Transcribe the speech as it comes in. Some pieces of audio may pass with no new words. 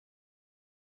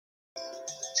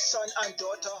son and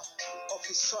daughter of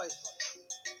the soil,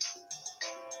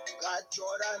 God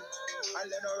Jordan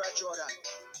and Lenora Jordan.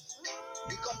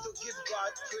 We come to give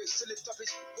God praise, to lift up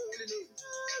his holy name.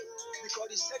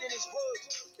 Because he said in his word,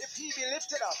 if he be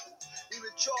lifted up, he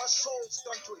will draw souls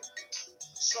unto him.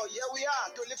 So here we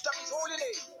are to lift up his holy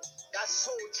name, that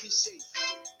souls be saved.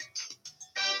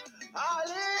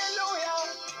 Hallelujah!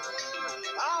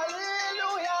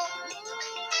 Hallelujah!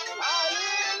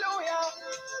 Hallelujah!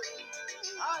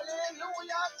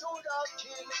 Hallelujah to the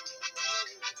King.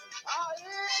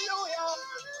 Hallelujah!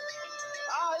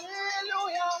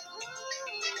 Hallelujah!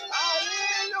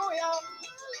 Hallelujah!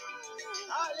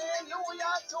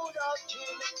 Hallelujah to the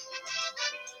King.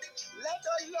 Let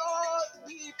the Lord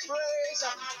be praised.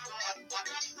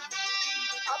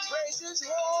 I praise his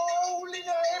holy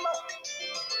name.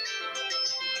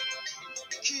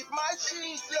 Keep my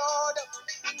feet, Lord.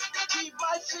 Keep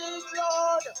my feet,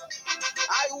 Lord.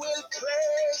 I will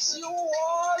praise you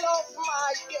all of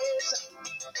my days.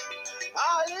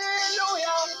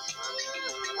 Hallelujah.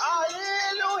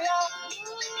 Hallelujah.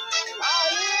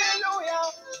 Hallelujah.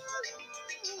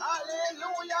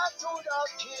 Hallelujah to the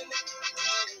King.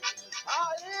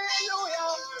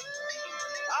 Hallelujah.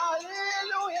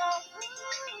 Hallelujah.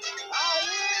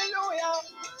 Hallelujah.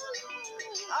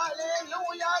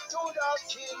 Hallelujah to the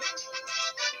King.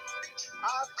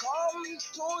 I come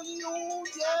to you,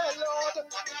 dear Lord.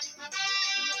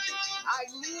 I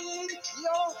need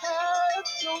your help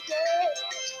today.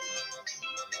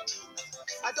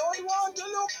 I don't want to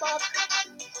look back.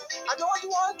 I don't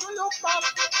want to look back.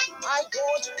 I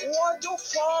don't want to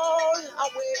fall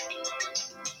away.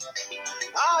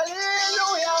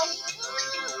 Hallelujah.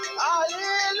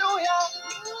 Hallelujah.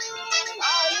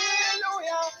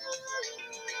 Hallelujah.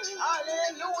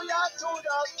 Hallelujah to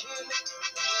the King.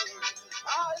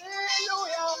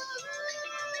 Hallelujah.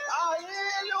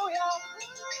 Hallelujah.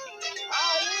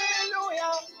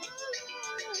 Hallelujah.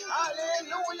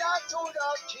 Hallelujah to the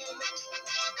King.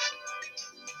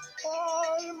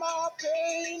 All my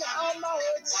pain and my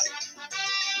hurts,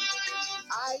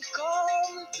 I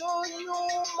come to you,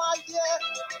 my dear.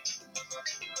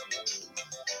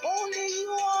 Only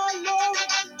you are love.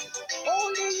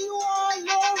 Only you are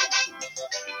love.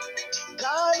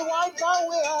 Can wipe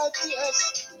away our tears.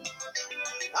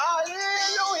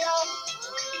 Hallelujah.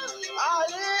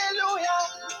 Hallelujah.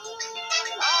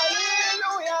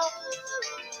 Hallelujah.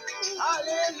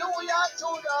 Hallelujah to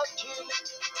the King.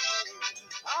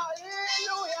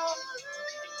 Hallelujah.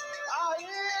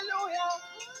 Hallelujah.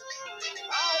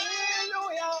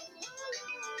 Hallelujah.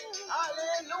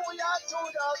 Hallelujah to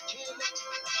the King.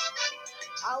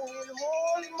 I will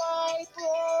hold my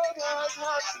brother's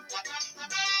hands.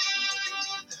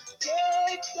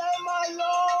 Take them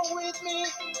along with me.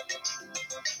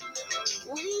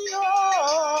 We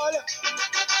all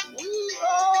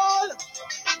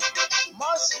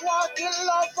must walk in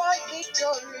love and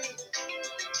victory.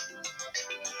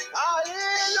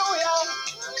 Hallelujah.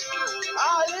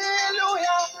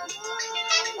 Hallelujah.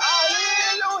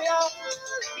 Hallelujah.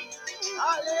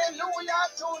 Hallelujah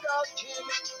to the King.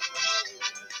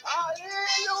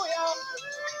 Hallelujah.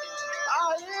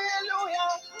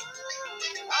 Hallelujah.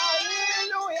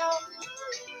 Hallelujah.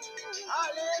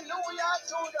 Hallelujah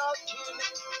to the King.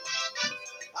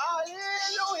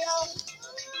 Hallelujah.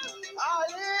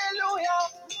 Hallelujah.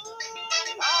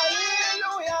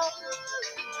 Hallelujah.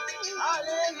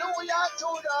 Hallelujah to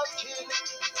the King.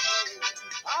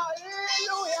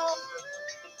 Hallelujah.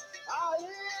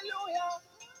 Hallelujah.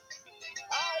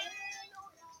 Hallelujah.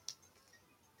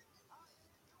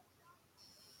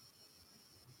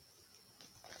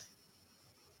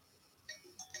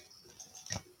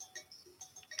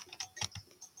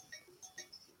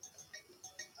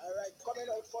 All right, coming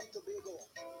out from Tobago,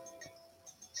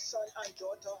 son and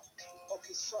daughter of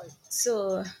the soil.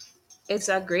 So it's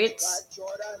a great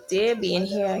day being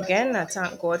here again. I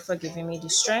thank God for giving me the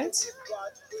strength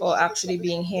for actually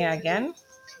being here again.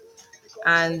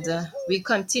 And we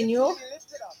continue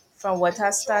from what I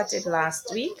started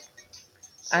last week.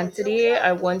 And today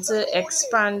I want to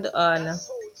expand on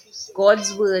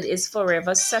God's word is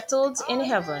forever settled in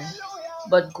heaven,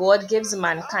 but God gives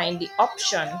mankind the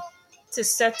option to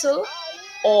settle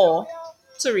or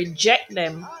to reject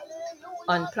them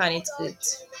on planet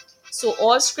Earth. So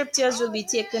all scriptures will be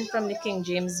taken from the King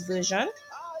James Version,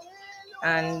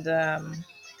 and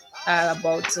I'm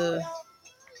about to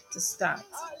start.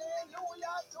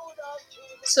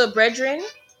 So, brethren,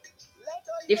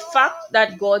 the fact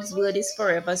that God's word is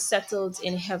forever settled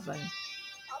in heaven,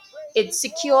 it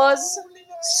secures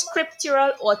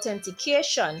scriptural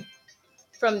authentication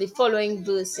from the following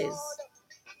verses.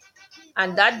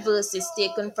 And that verse is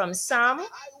taken from Psalm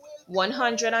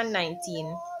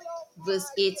 119, verse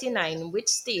 89, which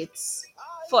states,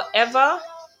 "Forever,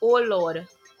 O Lord,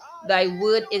 thy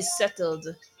word is settled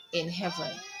in heaven."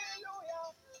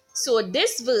 So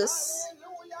this verse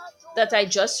that I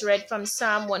just read from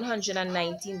Psalm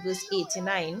 119, verse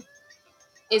 89,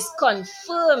 is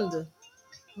confirmed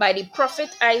by the prophet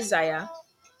Isaiah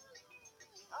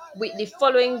with the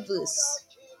following verse.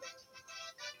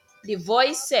 The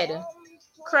voice said,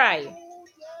 "Cry."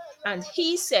 And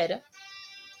he said,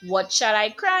 "What shall I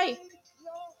cry?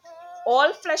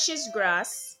 All flesh is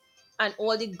grass, and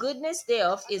all the goodness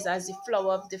thereof is as the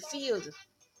flower of the field.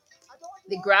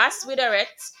 The grass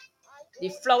withereth, the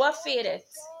flower fadeth,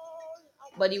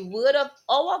 but the word of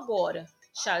our God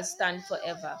shall stand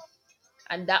forever."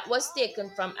 And that was taken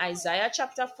from Isaiah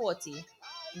chapter 40,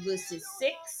 verses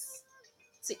 6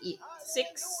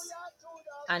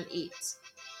 and 8.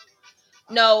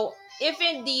 Now, if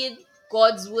indeed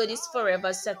God's word is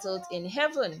forever settled in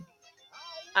heaven,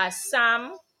 as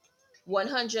Psalm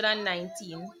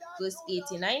 119, verse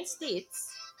 89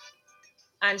 states,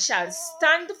 and shall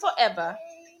stand forever,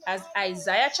 as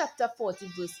Isaiah chapter 40,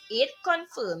 verse 8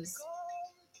 confirms,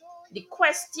 the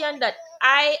question that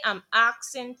I am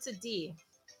asking today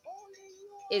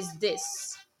is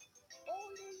this: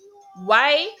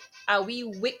 why are we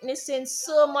witnessing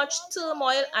so much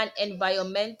turmoil and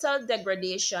environmental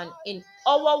degradation in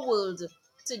our world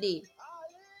today?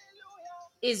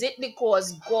 Is it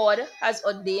because God has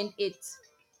ordained it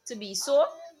to be so?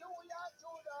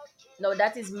 Now,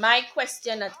 that is my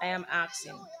question that I am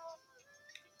asking.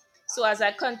 So as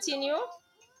I continue,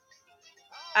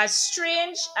 as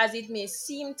strange as it may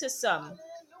seem to some,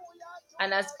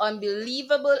 and as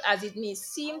unbelievable as it may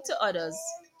seem to others,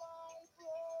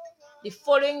 the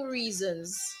following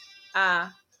reasons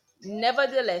are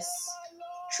nevertheless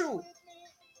true.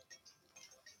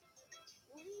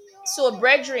 So,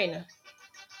 brethren,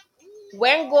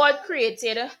 when God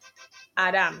created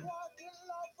Adam,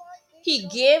 he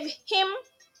gave him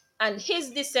and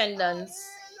his descendants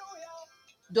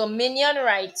dominion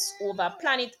rights over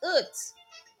planet Earth,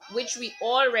 which we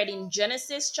all read in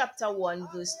Genesis chapter 1,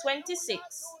 verse 26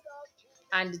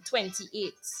 and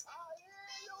 28.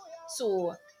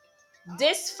 So,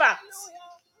 this fact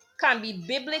can be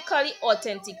biblically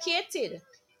authenticated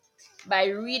by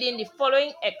reading the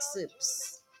following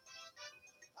excerpts,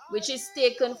 which is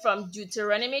taken from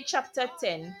Deuteronomy chapter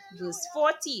 10, verse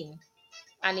 14,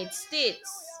 and it states,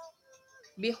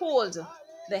 "Behold,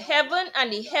 the heaven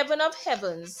and the heaven of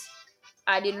heavens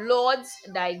are the Lord's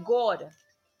thy God,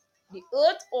 the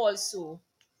earth also,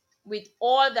 with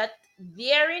all that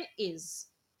therein is."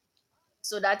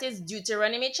 So that is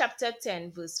Deuteronomy chapter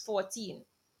 10, verse 14.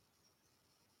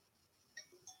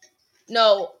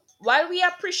 Now, while we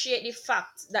appreciate the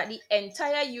fact that the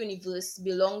entire universe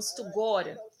belongs to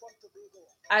God,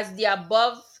 as the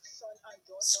above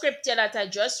scripture that I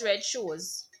just read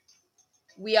shows,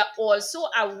 we are also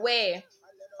aware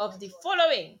of the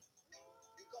following,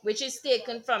 which is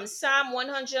taken from Psalm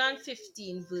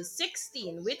 115, verse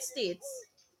 16, which states,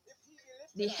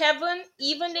 "The heaven,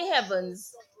 even the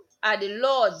heavens, are the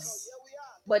Lord's,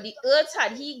 but the earth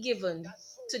had he given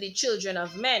to the children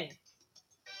of men."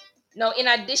 Now, in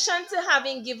addition to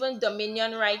having given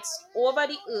dominion rights over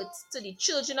the earth to the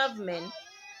children of men,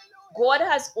 God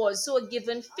has also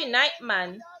given finite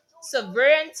man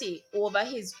sovereignty over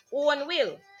his own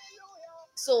will.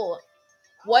 So,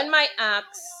 one might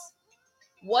ask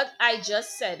what I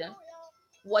just said,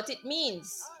 what it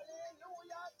means.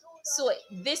 So,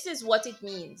 this is what it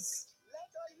means.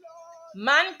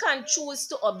 Man can choose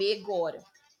to obey God,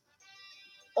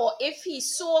 or if he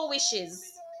so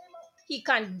wishes, he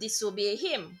can disobey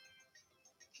him.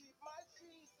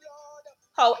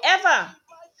 However,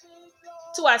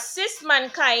 to assist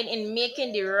mankind in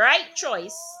making the right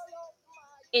choice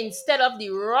instead of the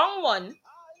wrong one,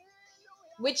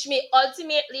 which may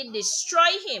ultimately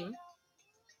destroy him,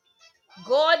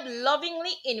 God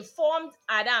lovingly informed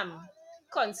Adam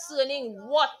concerning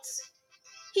what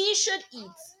he should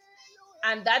eat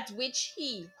and that which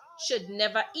he should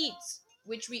never eat,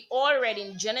 which we all read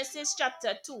in Genesis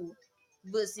chapter 2,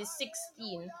 verses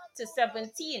 16 to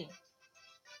 17.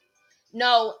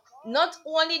 Now, not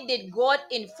only did God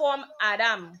inform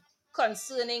Adam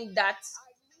concerning that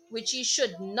which he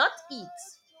should not eat,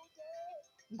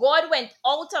 God went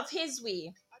out of his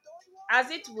way,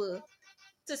 as it were,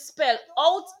 to spell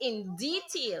out in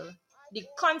detail the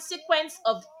consequence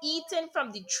of eating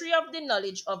from the tree of the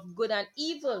knowledge of good and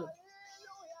evil.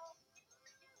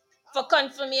 For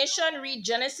confirmation, read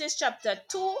Genesis chapter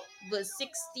 2, verse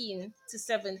 16 to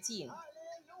 17.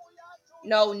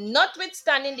 Now,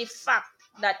 notwithstanding the fact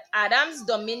that Adam's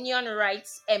dominion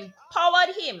rights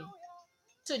empowered him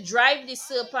to drive the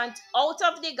serpent out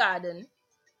of the garden,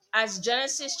 as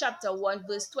Genesis chapter 1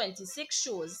 verse 26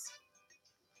 shows,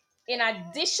 in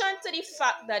addition to the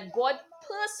fact that God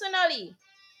personally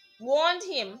warned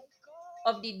him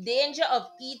of the danger of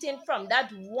eating from that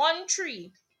one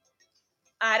tree,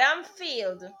 Adam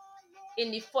failed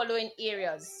in the following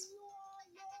areas.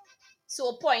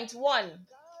 So, point one.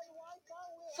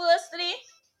 Firstly,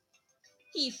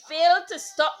 he failed to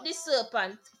stop the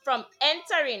serpent from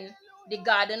entering the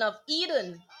Garden of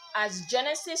Eden, as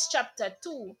Genesis chapter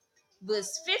 2,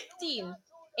 verse 15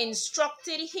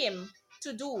 instructed him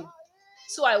to do.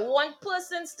 So I want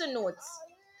persons to note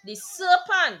the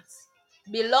serpent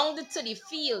belonged to the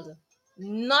field,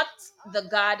 not the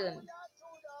garden.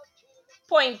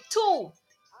 Point two.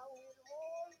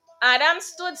 Adam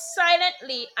stood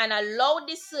silently and allowed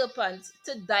the serpent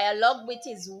to dialogue with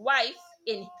his wife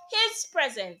in his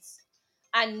presence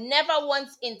and never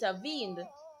once intervened,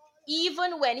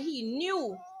 even when he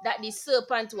knew that the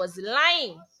serpent was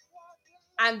lying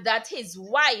and that his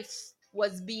wife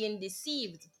was being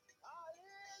deceived.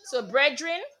 So,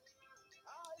 brethren,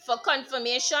 for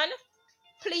confirmation,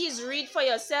 please read for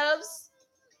yourselves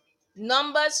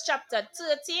Numbers chapter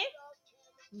 30,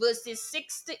 verses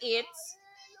 6 to 8,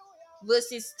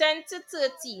 verses 10 to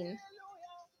 13,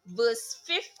 verse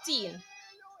 15,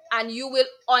 and you will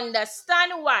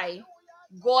understand why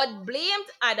God blamed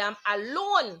Adam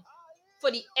alone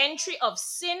for the entry of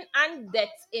sin and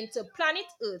death into planet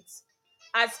Earth,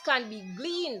 as can be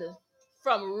gleaned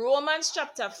from Romans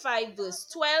chapter 5, verse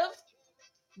 12,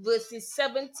 verses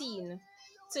 17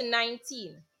 to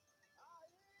 19.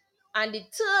 And the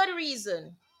third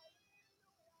reason,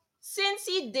 since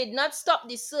he did not stop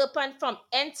the serpent from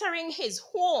entering his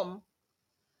home,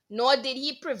 nor did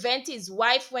he prevent his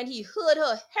wife when he heard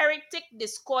her heretic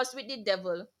discourse with the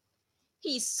devil,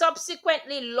 he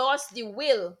subsequently lost the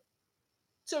will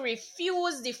to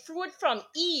refuse the fruit from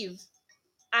Eve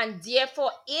and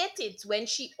therefore ate it when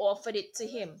she offered it to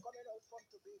him.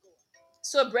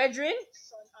 So, brethren,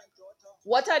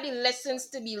 what are the lessons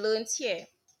to be learned here?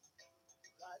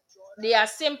 They are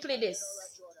simply this.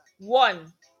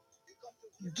 1.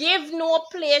 Give no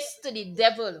place to the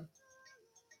devil.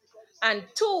 And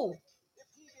 2.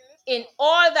 In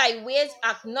all thy ways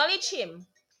acknowledge him,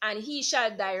 and he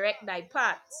shall direct thy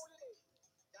paths.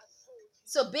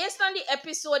 So, based on the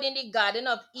episode in the Garden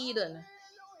of Eden,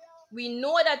 we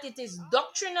know that it is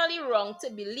doctrinally wrong to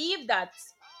believe that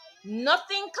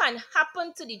nothing can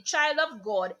happen to the child of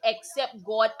God except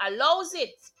God allows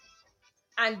it.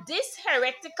 And this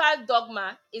heretical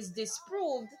dogma is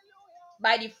disproved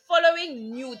by the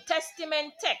following New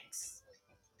Testament text,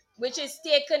 which is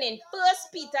taken in 1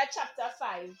 Peter chapter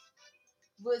 5,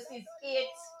 verses 8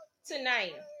 to 9.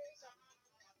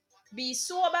 Be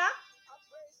sober,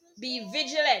 be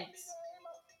vigilant,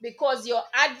 because your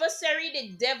adversary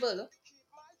the devil,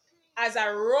 as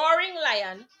a roaring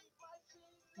lion,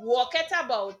 walketh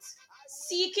about,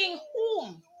 seeking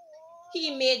whom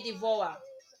he may devour,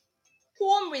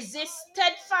 whom resist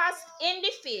steadfast in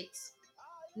the faith,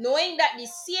 knowing that the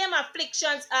same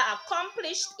afflictions are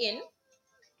accomplished in,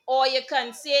 or you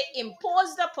can say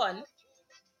imposed upon,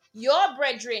 your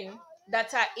brethren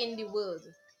that are in the world.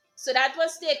 So that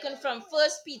was taken from 1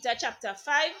 Peter chapter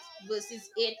 5, verses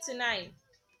 8 to 9.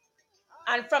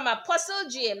 And from Apostle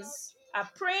James, a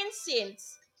praying saint,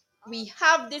 we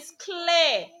have this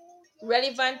clear,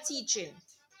 relevant teaching,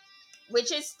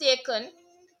 which is taken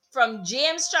from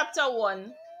James chapter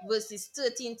 1, verses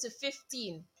 13 to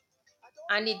 15.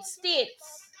 And it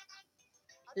states,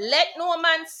 let no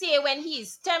man say when he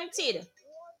is tempted,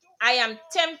 I am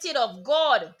tempted of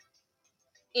God.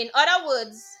 In other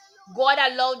words, God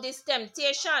allowed this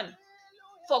temptation,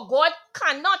 for God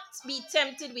cannot be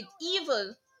tempted with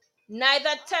evil, neither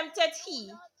tempted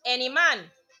he any man.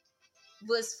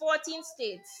 Verse 14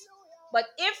 states, but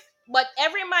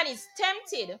every man is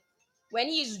tempted when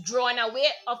he is drawn away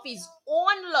of his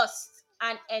own lust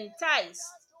and enticed.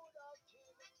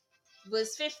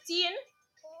 Verse 15,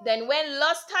 then when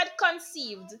lust had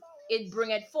conceived, it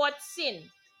bringeth forth sin.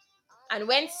 And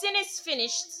when sin is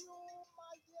finished,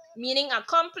 meaning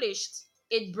accomplished,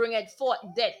 it bringeth forth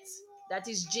death. That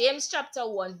is James chapter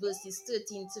 1, verses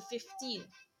 13 to 15.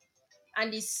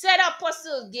 And the said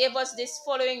apostle gave us this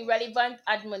following relevant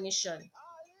admonition.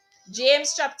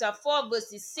 James chapter 4,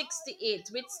 verses 6 to 8,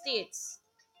 which states,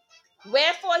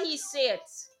 wherefore he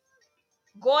saith,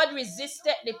 God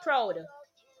resisteth the proud,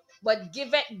 but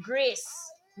giveth grace,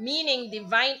 meaning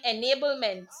divine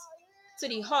enablement, to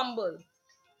the humble.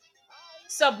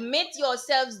 Submit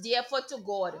yourselves therefore to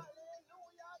God.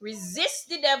 Resist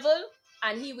the devil,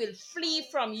 and he will flee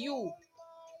from you.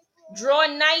 Draw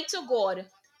nigh to God,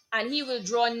 and he will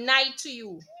draw nigh to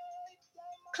you.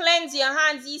 Cleanse your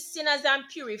hands, ye sinners, and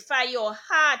purify your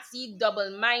hearts, ye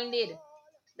double-minded.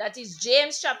 That is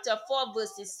James chapter 4,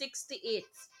 verses 6 to 8.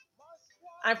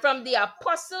 And from the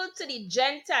apostle to the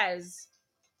Gentiles,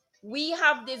 we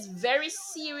have this very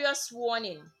serious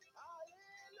warning.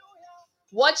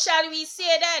 What shall we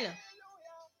say then?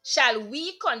 Shall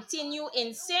we continue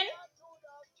in sin?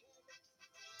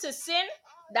 To sin,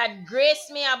 that grace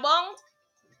may abound?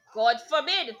 God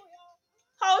forbid.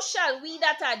 How shall we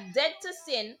that are dead to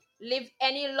sin live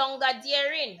any longer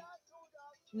therein?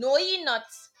 Know ye not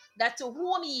that to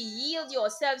whom ye yield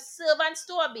yourselves servants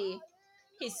to obey,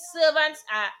 his servants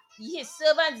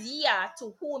ye are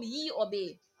to whom ye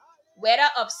obey, whether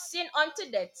of sin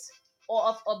unto death or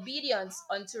of obedience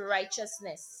unto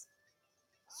righteousness.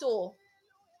 So,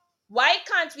 why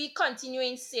can't we continue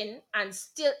in sin and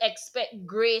still expect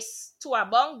grace to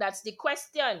abound? That's the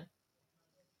question.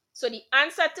 So the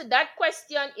answer to that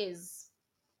question is,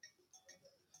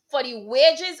 for the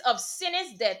wages of sin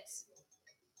is death,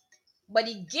 but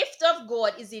the gift of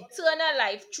God is eternal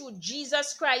life through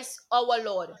Jesus Christ our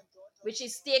Lord, which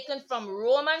is taken from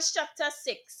Romans chapter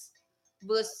 6,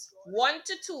 verse 1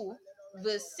 to 2,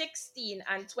 verse 16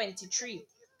 and 23.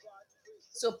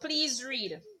 So please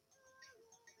read.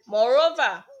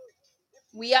 Moreover,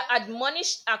 we are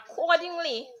admonished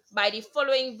accordingly by the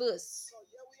following verse.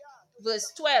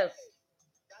 Verse 12.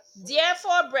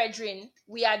 Therefore, brethren,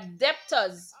 we are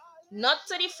debtors, not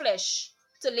to the flesh,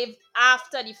 to live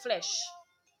after the flesh.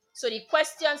 So the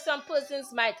question some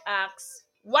persons might ask,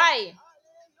 why?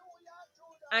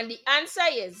 And the answer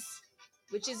is,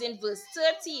 which is in verse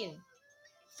 13,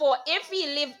 for if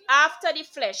ye live after the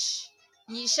flesh,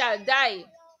 ye shall die.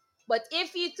 But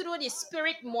if ye through the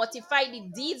Spirit mortify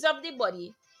the deeds of the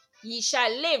body, ye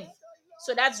shall live.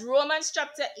 So that's Romans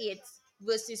chapter 8,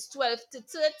 verses 12 to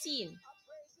 13.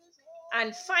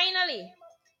 And finally,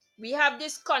 we have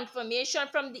this confirmation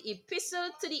from the epistle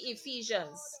to the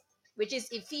Ephesians, which is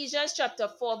Ephesians chapter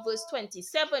 4, verse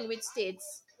 27, which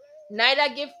states,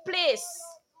 neither give place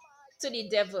to the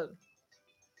devil.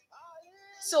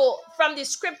 So from the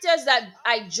scriptures that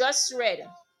I just read,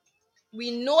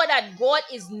 we know that God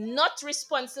is not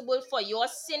responsible for your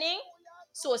sinning,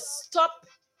 so stop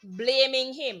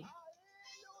blaming him.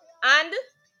 And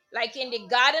like in the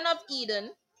Garden of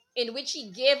Eden, in which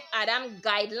he gave Adam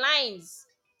guidelines,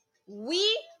 we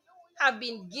have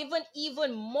been given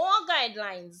even more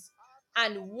guidelines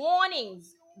and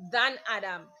warnings than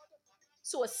Adam.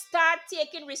 So start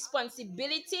taking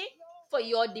responsibility for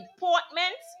your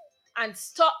deportment and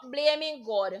stop blaming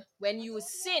God when you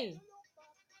sin.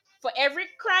 For every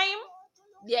crime,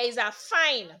 there is a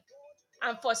fine.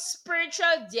 And for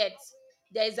spiritual death,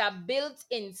 there is a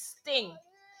built-in sting.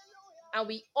 And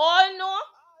we all know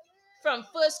from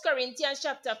 1 Corinthians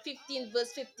chapter 15,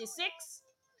 verse 56,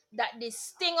 that the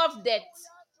sting of death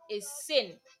is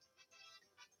sin.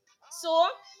 So,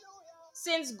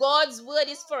 since God's word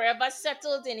is forever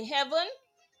settled in heaven,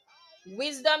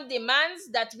 wisdom demands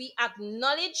that we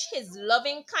acknowledge his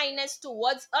loving kindness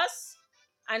towards us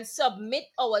and submit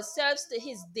ourselves to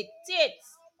his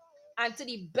dictates and to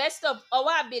the best of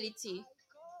our ability,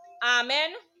 amen,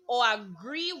 or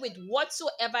agree with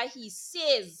whatsoever he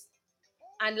says.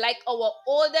 And like our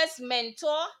oldest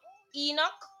mentor,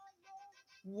 Enoch,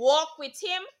 walk with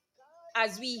him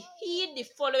as we heed the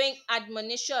following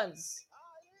admonitions.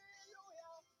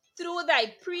 Through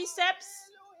thy precepts,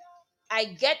 I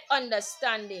get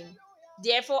understanding.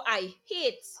 Therefore, I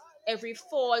hate every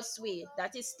false way.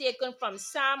 That is taken from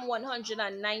Psalm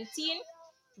 119,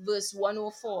 verse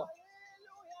 104.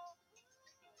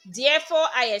 Therefore,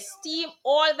 I esteem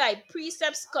all thy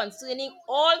precepts concerning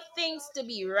all things to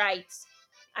be right,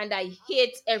 and I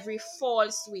hate every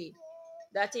false way.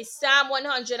 That is Psalm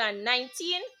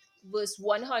 119, verse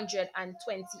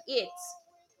 128.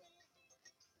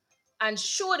 And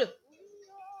should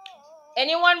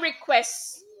anyone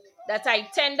request that I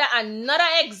tender another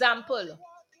example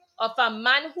of a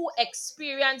man who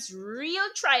experienced real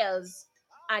trials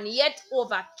and yet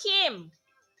overcame,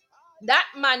 that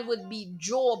man would be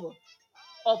Job,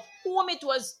 of whom it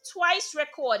was twice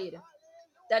recorded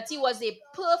that he was a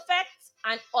perfect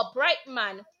and upright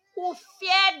man who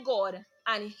feared God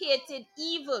and hated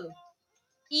evil,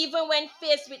 even when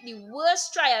faced with the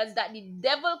worst trials that the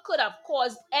devil could have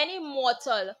caused any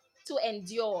mortal to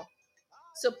endure.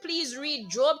 So please read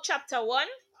Job chapter 1,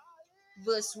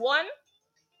 verse 1,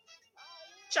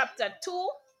 chapter 2,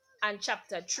 and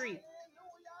chapter 3.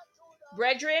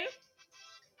 Brethren,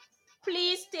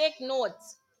 please take note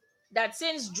that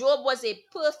since Job was a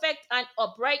perfect and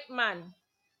upright man,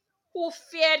 who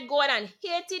feared God and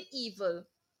hated evil,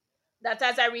 that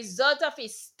as a result of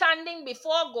his standing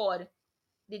before God,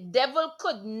 the devil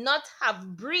could not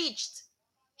have breached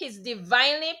his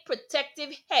divinely protective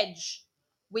hedge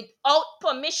without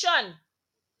permission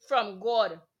from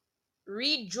God.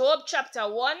 Read Job chapter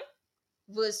 1,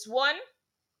 verse 1,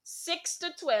 6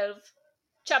 to 12,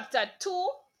 chapter 2,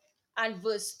 and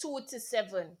verse 2 to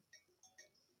 7.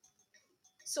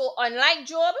 So, unlike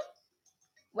Job,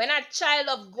 when a child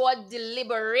of God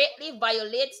deliberately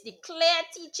violates the clear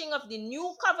teaching of the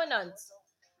new covenant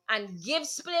and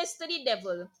gives place to the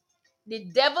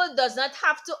devil does not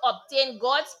have to obtain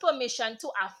God's permission to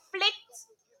afflict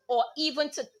or even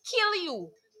to kill you,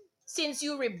 since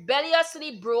you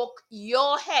rebelliously broke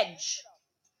your hedge.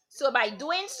 So by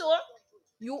doing so,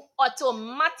 you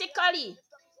automatically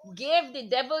gave the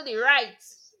devil the right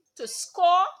to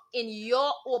score in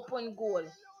your open goal.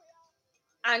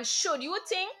 And should you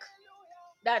think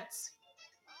that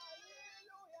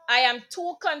I am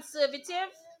too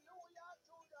conservative,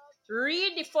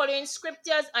 read the following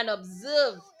scriptures and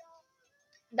observe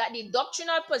that the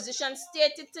doctrinal position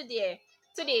stated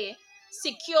today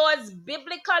secures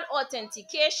biblical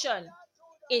authentication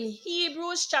in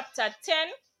Hebrews chapter 10,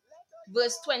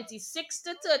 verse 26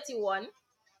 to 31,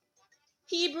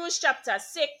 Hebrews chapter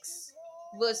 6,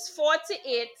 verse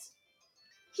 48,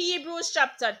 Hebrews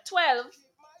chapter 12,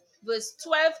 verse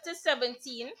 12 to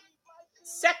 17, 2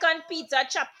 Peter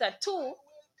chapter 2,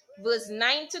 verse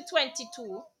 9 to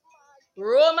 22,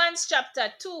 Romans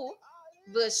chapter 2,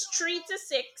 verse 3 to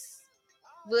 6,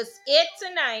 verse 8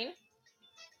 to 9,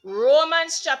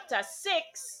 Romans chapter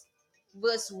 6,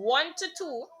 verse 1 to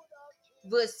 2,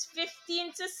 verse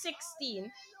 15 to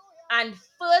 16, and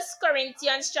 1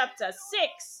 Corinthians chapter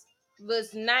 6,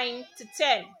 verse 9 to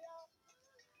 10.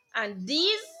 And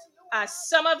these are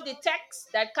some of the texts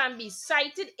that can be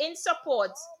cited in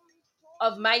support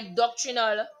of my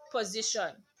doctrinal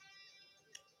position.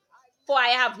 For I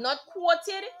have not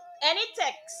quoted any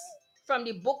text from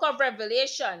the book of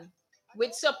Revelation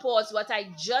which supports what I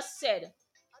just said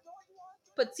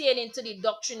pertaining to the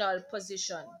doctrinal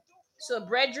position. So,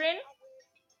 brethren,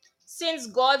 since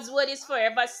God's word is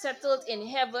forever settled in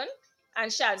heaven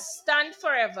and shall stand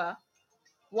forever,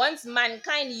 once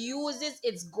mankind uses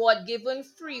its God-given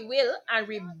free will and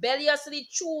rebelliously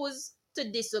choose to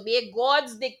disobey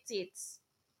God's dictates,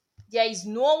 there is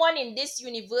no one in this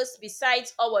universe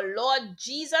besides our Lord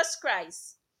Jesus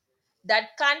Christ that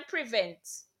can prevent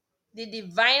the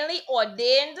divinely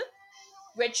ordained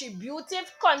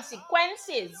retributive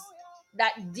consequences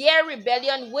that their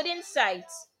rebellion would incite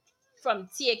from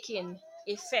taking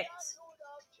effect.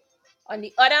 On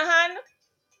the other hand,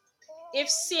 if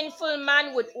sinful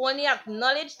man would only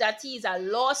acknowledge that he is a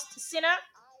lost sinner,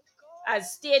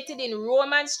 as stated in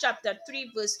Romans chapter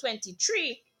 3, verse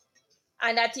 23,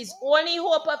 and that his only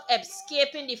hope of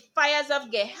escaping the fires of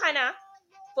Gehenna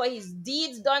for his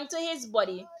deeds done to his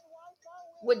body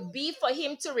would be for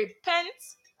him to repent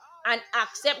and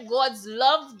accept God's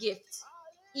love gift,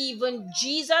 even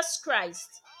Jesus Christ,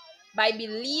 by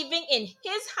believing in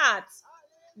his heart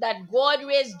that God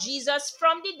raised Jesus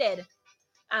from the dead,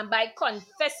 and by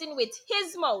confessing with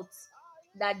his mouth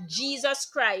that Jesus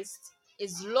Christ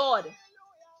is Lord.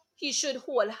 He should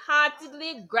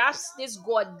wholeheartedly grasp this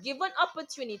God-given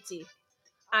opportunity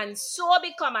and so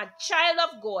become a child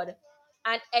of God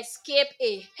and escape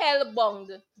a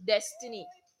hell-bound destiny.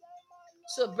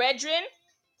 So, brethren,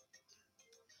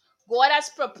 God has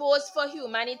proposed for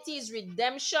humanity's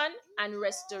redemption and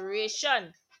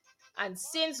restoration. And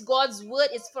since God's word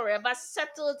is forever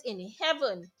settled in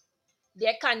heaven,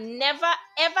 there can never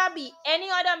ever be any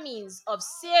other means of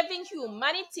saving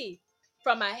humanity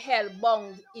from a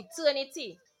hell-bound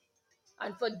eternity.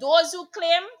 And for those who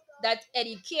claim that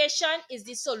education is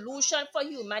the solution for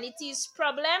humanity's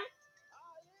problem,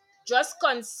 just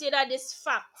consider this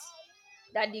fact,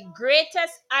 that the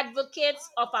greatest advocates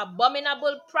of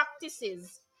abominable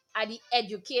practices are the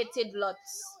educated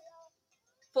lots.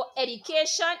 For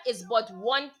education is but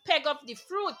one peg of the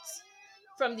fruit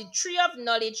from the tree of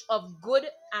knowledge of good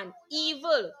and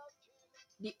evil.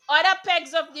 The other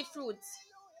pegs of the fruit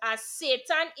are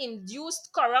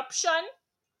Satan-induced corruption,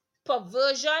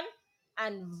 perversion,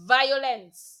 and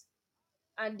violence.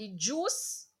 And the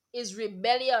juice is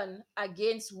rebellion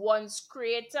against one's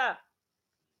creator.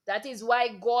 That is why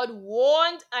God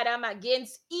warned Adam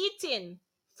against eating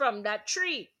from that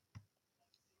tree.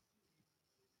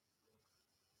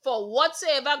 For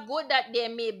whatsoever good that there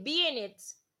may be in it,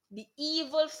 the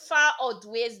evil far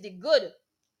outweighs the good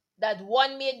that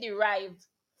one may derive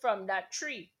from that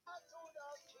tree.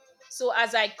 So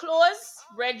as I close,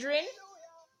 brethren,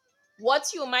 what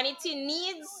humanity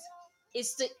needs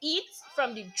is to eat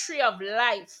from the tree of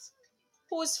life,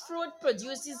 whose fruit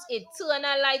produces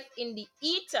eternal life in the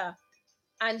eater,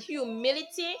 and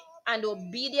humility and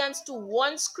obedience to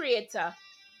one's creator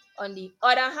on the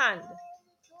other hand,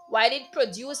 while it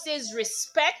produces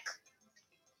respect,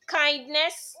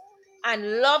 kindness,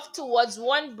 and love towards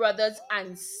one brothers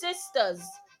and sisters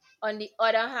on the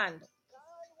other hand.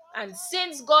 And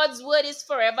since God's word is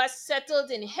forever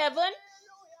settled in heaven,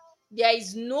 there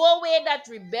is no way that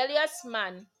rebellious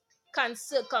man can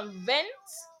circumvent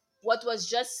what was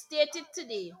just stated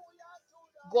today.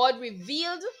 God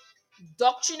revealed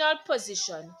doctrinal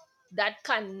position that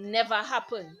can never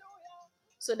happen.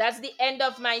 So that's the end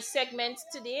of my segment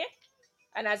today.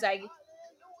 And as I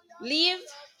leave,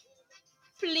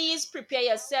 please prepare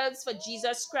yourselves for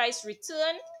Jesus Christ's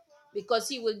return, because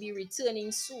he will be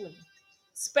returning soon.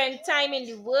 Spend time in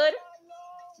the word.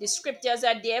 The scriptures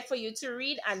are there for you to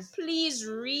read, and please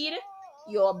read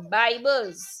your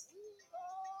Bibles.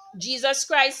 Jesus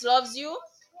Christ loves you.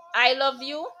 I love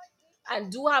you.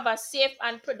 And do have a safe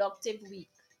and productive week.